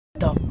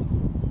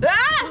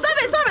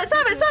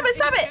stop it,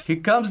 stop it! Here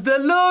comes the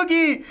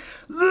loogie!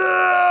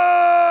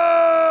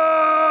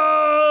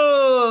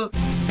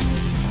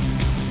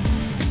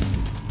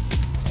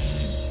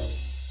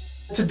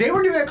 Today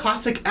we're doing a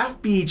classic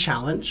FB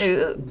challenge.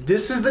 Ooh.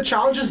 This is the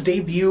challenge's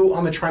debut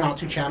on the Try Not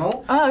To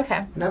channel. Oh,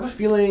 okay. And I have a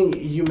feeling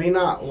you may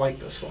not like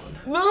this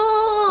one.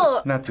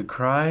 Ooh. Not to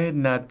cry,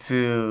 not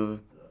to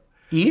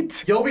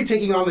eat. You'll be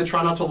taking on the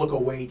Try Not To Look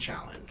Away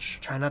challenge.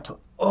 Try not to.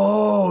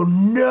 Oh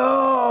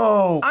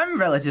no! I'm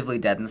relatively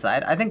dead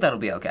inside. I think that'll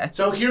be okay.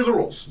 So here are the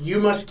rules. You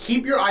must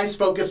keep your eyes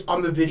focused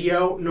on the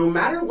video no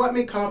matter what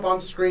may come up on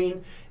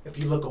screen. If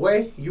you look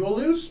away, you will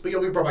lose, but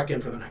you'll be brought back in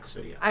for the next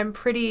video. I'm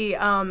pretty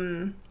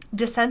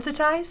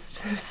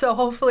desensitized, so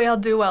hopefully I'll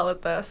do well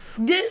at this.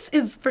 This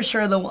is for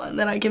sure the one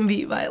that I can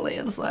beat by a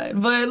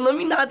landslide, but let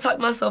me not talk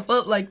myself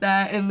up like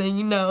that and then,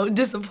 you know,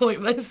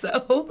 disappoint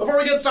myself. Before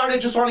we get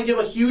started, just want to give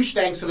a huge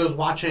thanks to those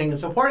watching and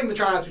supporting the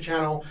Try Not To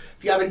channel.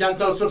 If you haven't done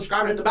so,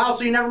 subscribe and hit the bell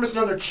so you never miss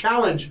another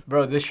challenge.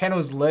 Bro, this channel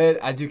is lit.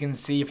 As you can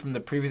see from the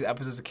previous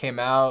episodes that came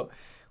out,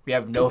 we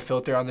have no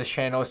filter on this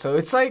channel, so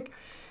it's like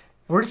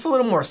we're just a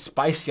little more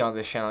spicy on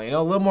this channel, you know,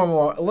 a little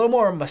more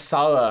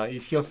masala. You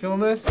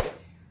feeling this?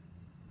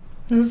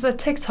 This is a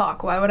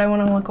TikTok. Why would I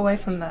want to look away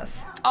from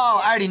this? Oh,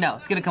 I already know.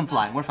 It's gonna come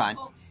flying. We're fine.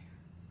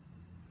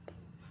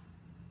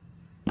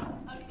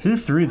 Who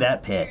threw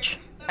that pitch?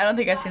 I don't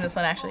think I've seen this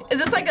one actually. Is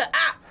this like a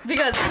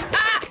because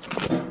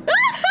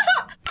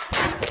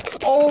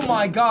Oh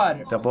my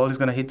god! The ball is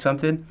gonna hit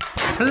something.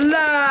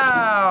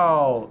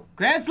 Blow!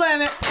 Grand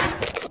slam it.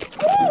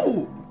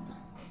 Ooh!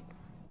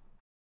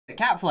 A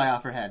cat fly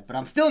off her head, but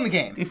I'm still in the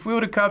game. If we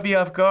would have caught me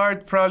off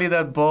guard, probably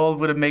that ball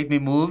would have made me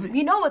move.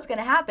 you know what's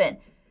gonna happen.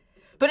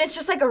 But it's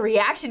just like a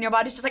reaction. Your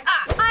body's just like,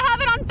 ah! I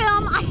have it on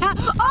film. I have.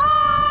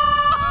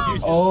 Oh!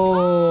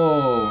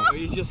 Oh!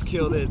 You just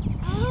killed it.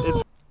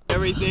 It's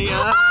everything.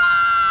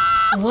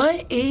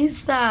 What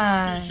is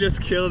that? You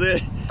just killed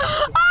it.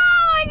 Oh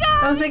my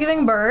god! Was it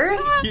giving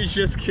birth? You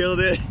just killed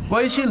it.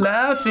 Why is she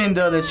laughing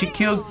though that she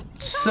killed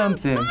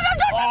something?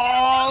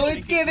 Oh,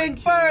 it's giving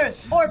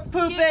birth or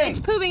pooping. It's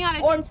pooping on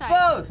its or inside.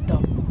 both.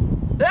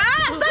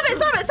 Ah! Stop it!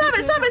 Stop it! Stop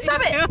it! Stop it!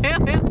 Stop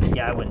it!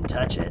 Yeah, I wouldn't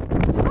touch it.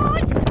 Oh,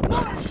 it's.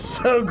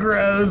 So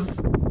gross.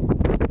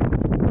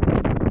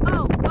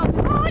 Oh,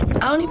 it's. I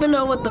don't even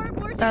know what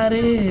that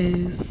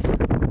is.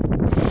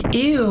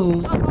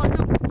 Ew.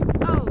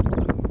 Oh.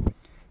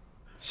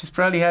 She's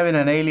probably having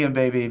an alien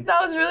baby.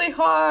 That was really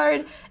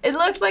hard. It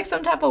looked like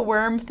some type of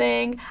worm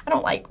thing. I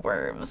don't like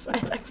worms.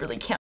 I really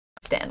can't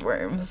stand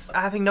worms.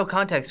 Having no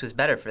context was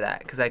better for that,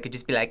 because I could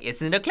just be like,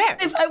 isn't it Eclair?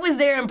 If I was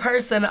there in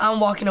person, I'm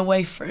walking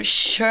away for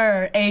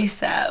sure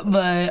ASAP,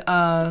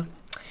 but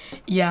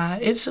yeah,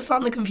 it's just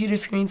on the computer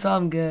screen, so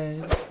I'm good.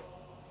 What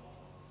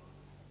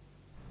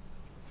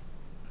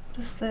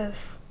is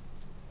this?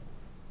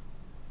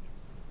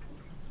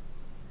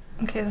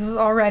 Okay, this is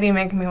already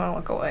making me want to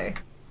look away.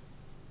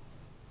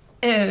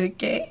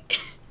 Okay.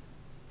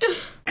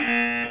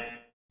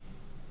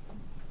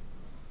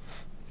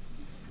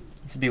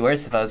 This would be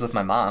worse if I was with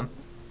my mom.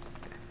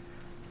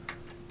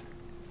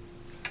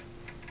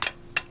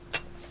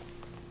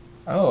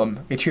 Oh,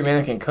 a true man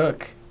that can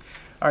cook.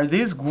 Are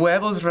these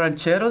huevos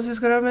rancheros he's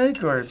gonna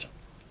make, or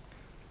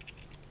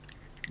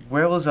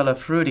huevos a la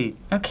fruity?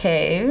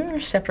 Okay, we're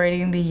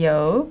separating the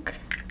yolk.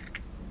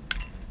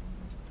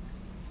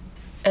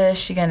 Is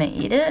she gonna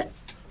eat it?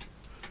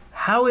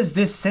 How is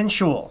this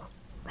sensual?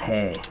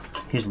 Hey,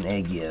 here's an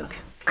egg yolk.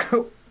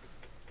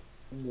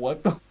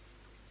 What the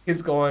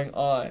is going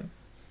on?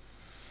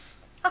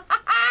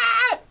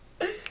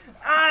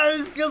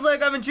 This feels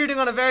like I'm intruding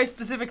on a very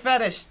specific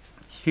fetish.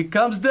 Here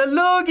comes the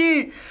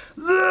loogie!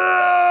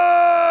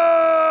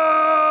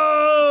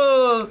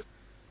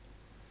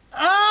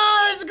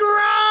 Oh, it's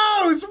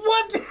gross!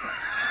 What?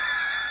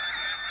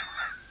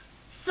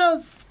 So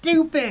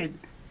stupid.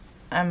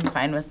 I'm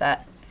fine with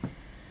that.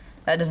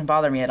 That doesn't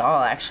bother me at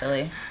all,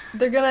 actually.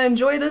 They're gonna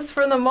enjoy this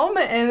for the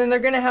moment, and then they're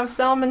gonna have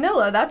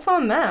salmonella. That's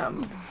on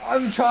them.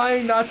 I'm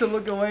trying not to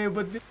look away,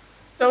 but it's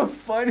so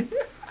funny.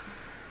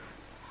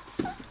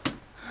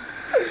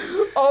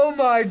 Oh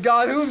my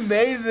god, who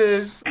made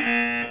this?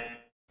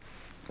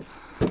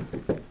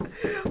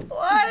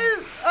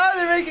 What? Oh,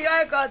 they're making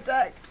eye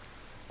contact.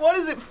 What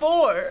is it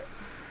for?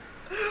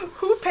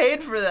 Who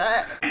paid for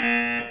that?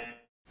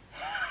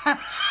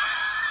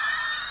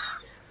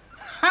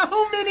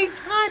 How many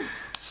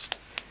times?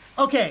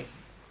 Okay,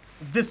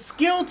 the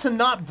skill to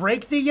not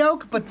break the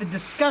yolk, but the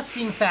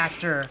disgusting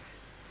factor.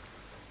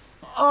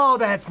 Oh,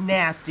 that's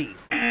nasty.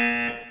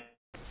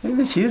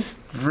 She's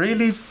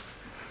really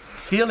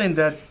feeling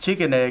that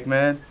chicken egg,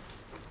 man.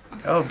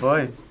 Oh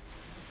boy.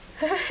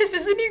 Is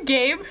this a new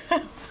game?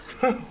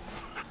 I'm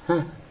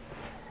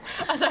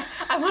sorry,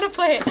 I want to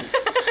play it.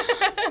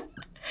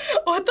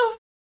 What the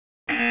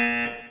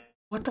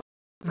What the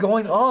is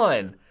going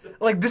on?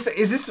 Like this,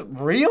 is this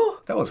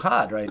real? That was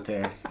hot right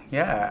there.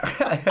 Yeah.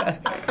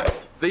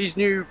 These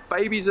new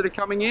babies that are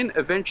coming in,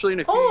 eventually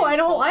in a few Oh, years' I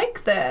don't time,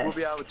 like this.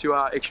 we'll be able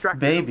to extract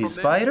Baby them from them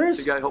spiders?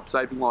 to go help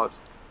saving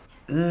lives.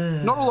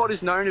 Not a lot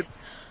is known of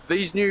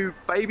these new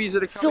babies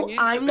that are coming in.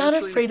 So I'm not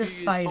eventually, afraid in a of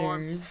few years'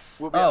 time, spiders.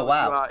 We'll be able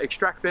to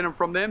extract venom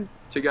from them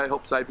to go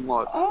help saving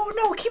lives. Oh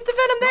no, keep the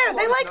venom there.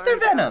 They like their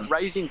venom.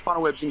 Raising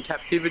funnel webs in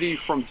captivity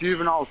from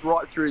juveniles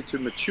right through to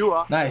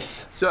mature.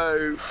 Nice.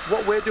 So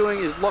what we're doing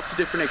is lots of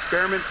different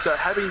experiments. So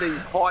having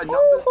these high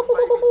numbers of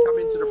babies come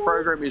into the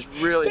program is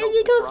really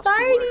helpful for us to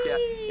work out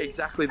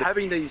exactly.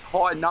 Having these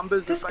high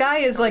numbers. This guy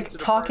is like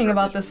talking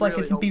about this like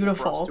it's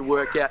beautiful. For us to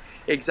work out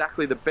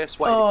exactly the best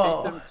way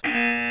to keep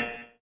them.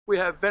 We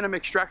have venom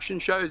extraction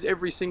shows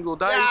every single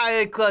day.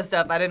 Yeah, close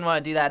up. I didn't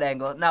want to do that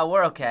angle. No,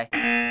 we're okay.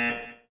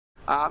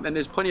 And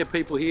there's plenty of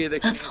people here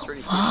that can answer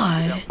any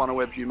questions about funnel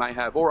webs you may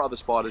have or other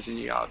spiders in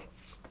your yard.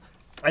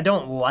 I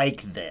don't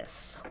like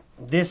this.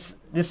 This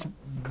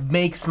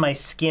makes my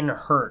skin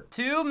hurt.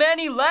 Too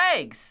many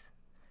legs.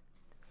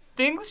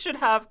 Things should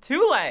have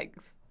 2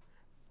 legs.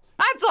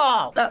 That's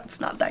all. That's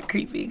not that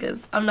creepy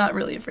because I'm not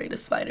really afraid of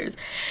spiders.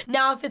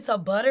 Now, if it's a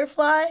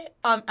butterfly,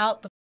 I'm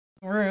out the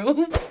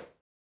room.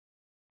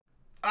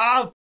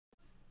 Oh,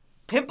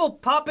 pimple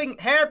popping,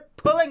 hair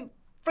pulling,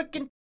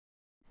 freaking.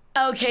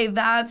 Okay,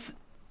 that's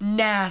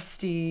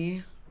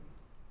nasty.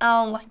 I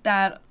don't like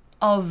that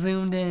all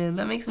zoomed in.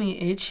 That makes me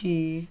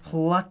itchy.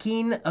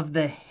 Plucking of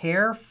the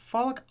hair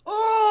follicle.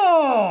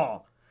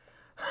 Oh!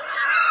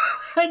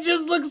 It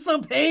just looks so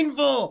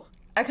painful.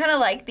 I kind of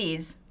like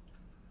these.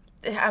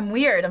 I'm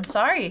weird. I'm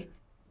sorry.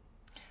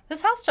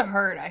 This has to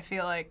hurt, I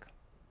feel like.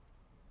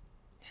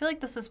 I feel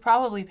like this is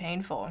probably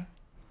painful.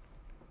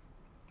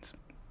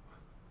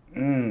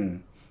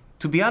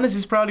 To be honest,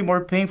 it's probably more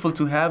painful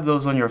to have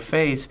those on your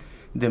face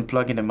than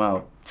plugging them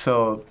out.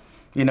 So,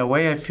 in a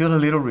way, I feel a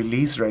little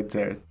release right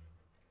there.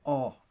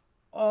 Oh,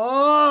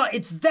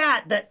 it's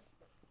that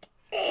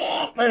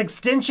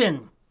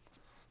extension.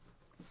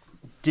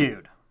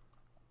 Dude.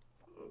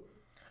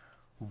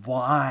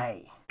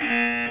 Why?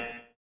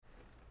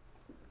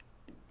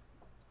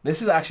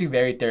 This is actually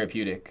very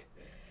therapeutic.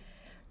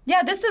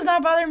 Yeah, this does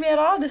not bother me at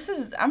all.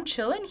 I'm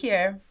chilling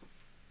here.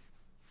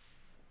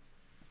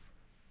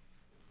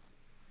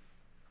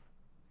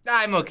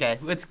 I'm okay.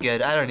 It's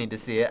good. I don't need to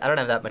see it. I don't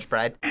have that much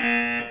pride.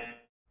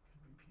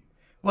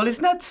 Well,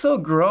 it's not so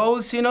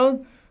gross, you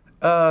know,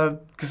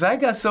 because I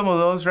got some of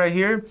those right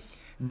here,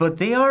 but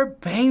they are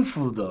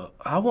painful, though.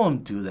 I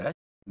won't do that,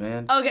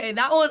 man. Okay,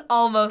 that one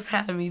almost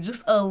had me,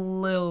 just a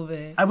little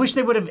bit. I wish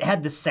they would have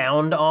had the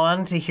sound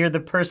on to hear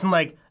the person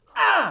like,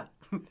 ah!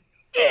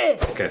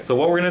 Okay, so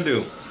what we're gonna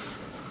do,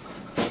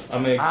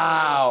 I'm gonna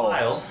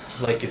file,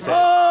 like you said,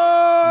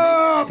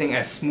 make everything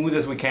as smooth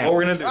as we can. What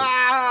we're gonna do,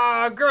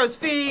 gross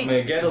feet! I'm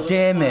gonna get a little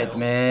Damn it, file,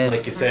 man.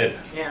 like you said,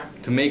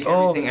 to make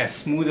everything as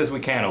smooth as we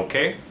can,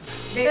 okay?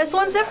 This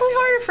one's definitely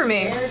harder for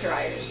me.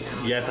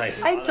 Yes,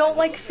 I don't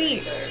like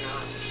feet.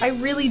 I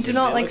really do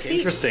not like feet.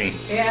 Interesting.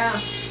 Yeah.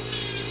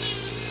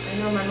 I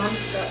know my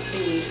mom's got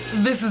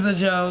feet. This is a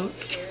joke.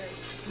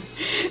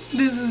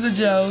 This is a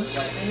joke.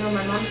 I know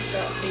my mom's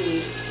got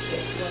feet.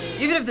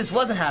 Even if this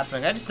wasn't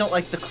happening, I just don't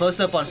like the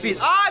close-up on feet.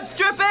 Ah, it's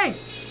dripping!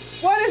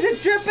 What is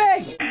it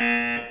dripping?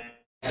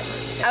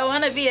 I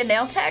want to be a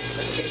nail tech,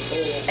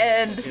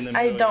 and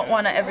I don't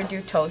want to ever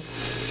do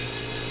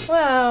toes.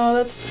 Wow,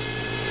 that's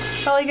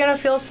probably gonna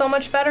feel so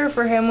much better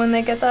for him when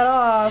they get that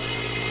off.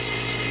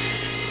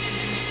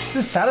 This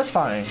is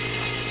satisfying.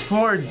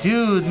 Poor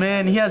dude,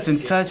 man. He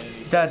hasn't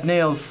touched that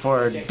nail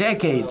for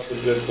decades.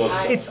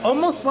 It's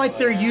almost like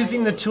they're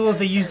using the tools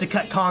they use to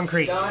cut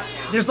concrete.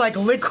 There's like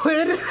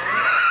liquid.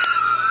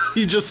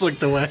 He just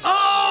looked away.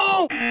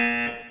 Oh!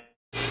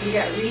 You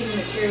got reading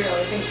material,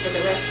 I think, for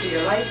the rest of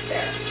your life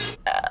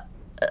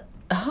there.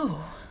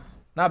 Oh.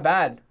 Not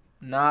bad.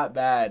 Not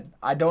bad.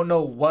 I don't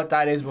know what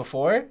that is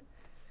before,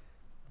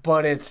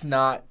 but it's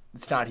not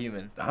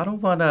human. I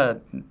don't want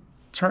to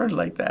turn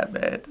like that,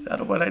 man. I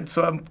don't want to.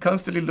 So I'm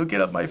constantly looking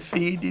at my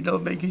feet, you know,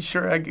 making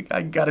sure I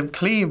got them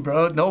clean,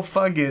 bro. No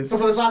fungus. So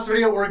for this last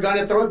video, we're going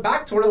to throw it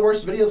back to one of the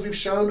worst videos we've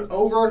shown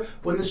over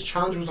when this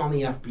challenge was on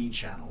the FB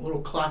channel. A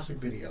little classic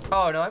video.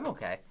 Oh, no, I'm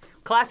okay.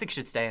 Classic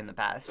should stay in the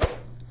past.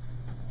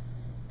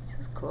 This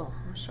is cool.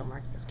 I'm going to show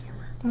Mark this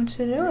camera. What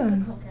you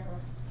doing?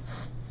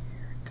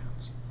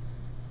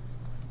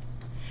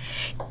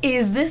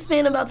 Is this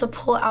man about to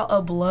pull out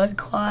a blood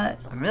clot?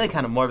 I'm really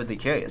kind of morbidly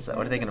curious, though.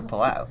 What are they going to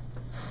pull out?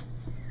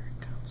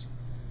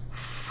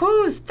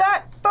 Who's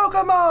that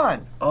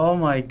Pokemon? Oh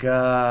my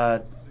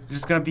god.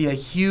 There's gonna be a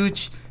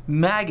huge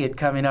maggot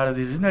coming out of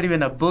this. It's not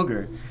even a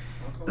booger.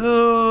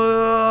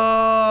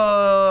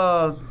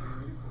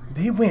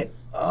 They went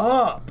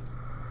up.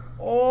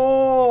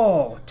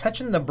 Oh,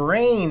 touching the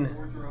brain.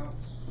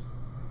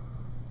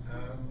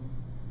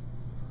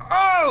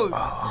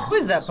 Oh! Who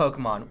is that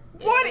Pokemon?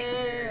 What?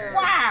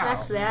 Wow!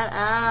 Check that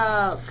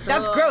out. Cool.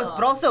 That's gross,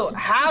 but also,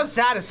 how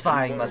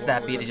satisfying must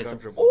that be to just...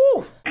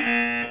 Ooh!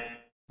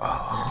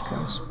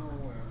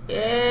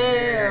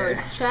 Ew,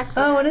 check that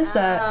Oh, what is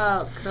that?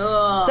 out.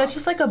 Cool. Is that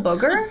just like a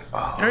booger?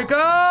 There we go!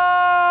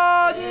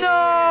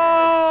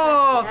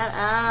 No! Check that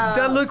out.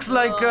 That looks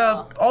like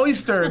a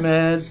oyster,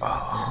 man.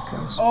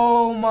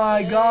 Oh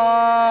my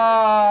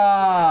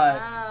god!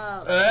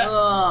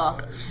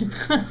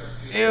 Cool.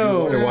 Ew.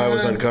 Wonder why I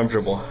was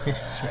uncomfortable.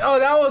 Oh,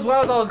 that was why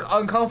I was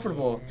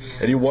uncomfortable.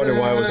 And you wonder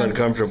why I was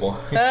uncomfortable.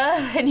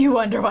 And you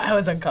wonder why I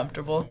was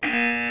uncomfortable.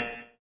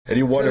 And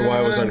you wonder why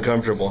I was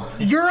uncomfortable.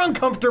 You're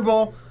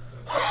uncomfortable.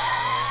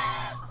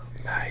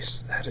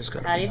 Nice. That is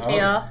gonna How do you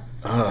feel?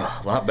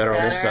 a lot better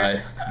on this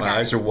side. My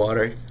eyes are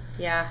watering.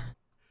 Yeah.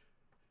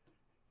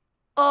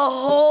 A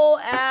whole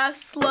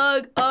ass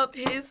slug up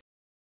his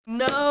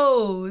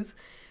nose.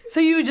 So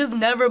you just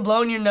never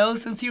blown your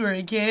nose since you were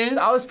a kid?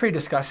 I was pretty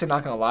disgusted,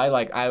 not gonna lie.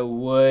 Like, I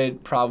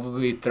would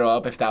probably throw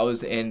up if that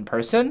was in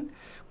person.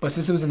 But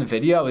since it was in the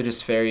video, I was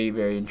just very,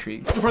 very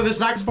intrigued. For this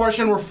next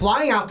portion, we're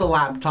flying out the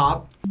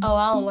laptop. Oh,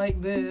 I don't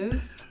like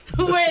this.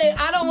 Wait,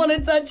 I don't want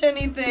to touch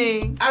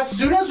anything. As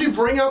soon as we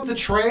bring out the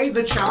tray,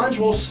 the challenge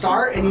will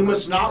start, and you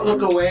must not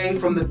look away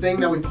from the thing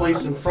that we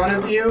place in front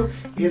of you.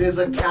 It is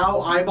a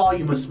cow eyeball.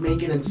 You must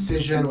make an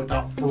incision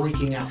without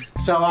freaking out.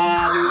 So,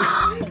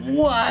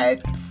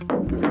 What?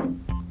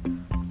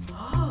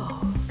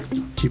 Oh.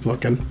 Keep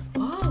looking.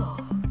 Oh.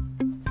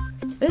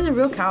 This is a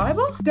real cow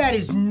eyeball? That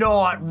is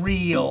not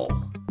real.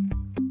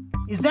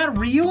 Is that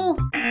real?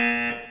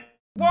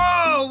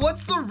 Whoa,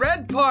 what's the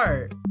red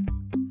part?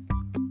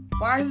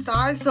 Why is his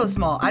eye so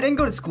small? I didn't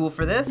go to school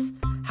for this.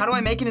 How do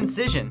I make an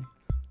incision?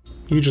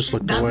 You just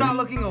looked That's away. not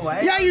looking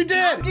away. Yeah, you did.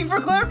 Asking for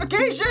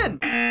clarification.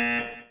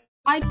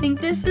 I think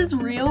this is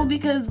real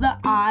because the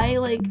eye,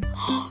 like,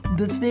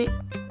 the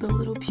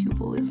little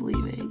pupil is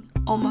leaving.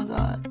 Oh my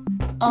god.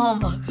 Oh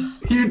my god.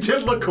 You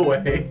did look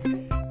away.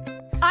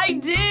 I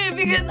did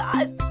because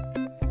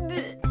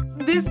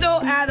this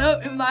don't add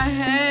up in my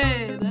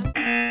head.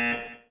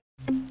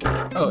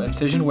 Oh,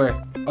 incision where?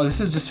 Oh, this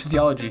is just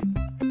physiology.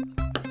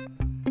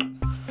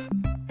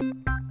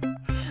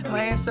 Am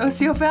I a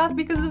sociopath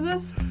because of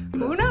this?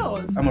 Who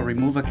knows? I'm gonna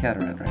remove a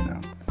cataract right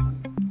now.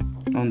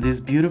 On this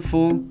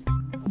beautiful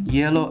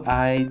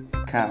yellow-eyed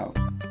cow.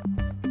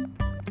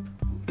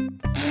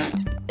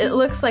 It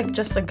looks like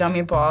just a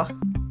gummy ball.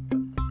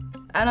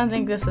 I don't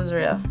think this is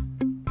real.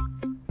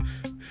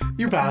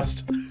 You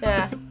passed.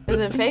 Yeah. Is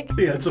it fake?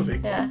 Yeah, it's a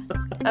fake. Yeah.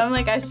 I'm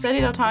like, I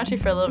studied optometry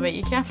for a little bit.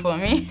 You can't fool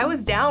me. I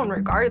was down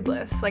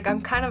regardless. Like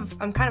I'm kind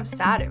of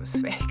sad it was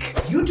fake.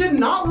 You did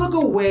not look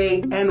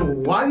away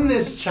and won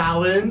this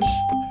challenge.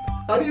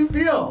 How do you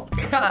feel?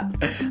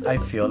 I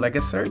feel like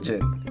a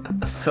surgeon.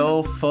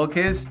 So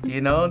focused, you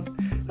know,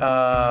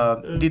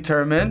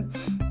 determined,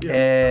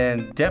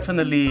 and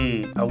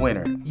definitely a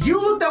winner.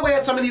 You looked away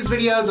at some of these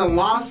videos and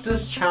lost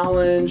this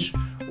challenge.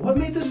 What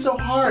made this so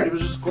hard? It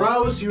was just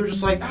gross. You were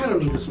just like, I don't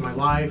need this in my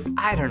life.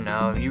 I don't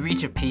know. You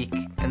reach a peak,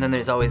 and then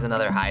there's always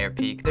another higher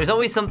peak. There's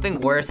always something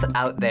worse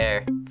out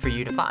there for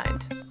you to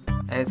find.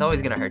 And it's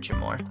always gonna hurt you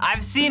more.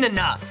 I've seen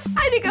enough.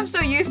 I think I'm so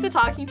used to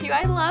talking to you.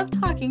 I love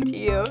talking to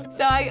you.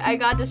 So I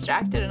got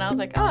distracted and I was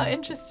like, oh,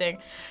 interesting.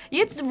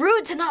 It's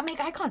rude to not make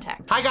eye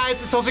contact. Hi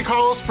guys, it's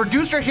Josecarlos,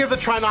 producer here of the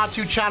Try Not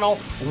To channel.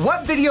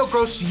 What video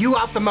grossed you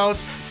out the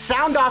most?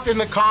 Sound off in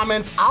the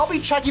comments. I'll be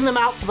checking them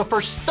out for the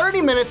first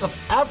 30 minutes of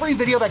every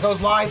video that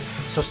goes live,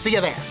 so see you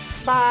there.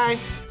 Bye.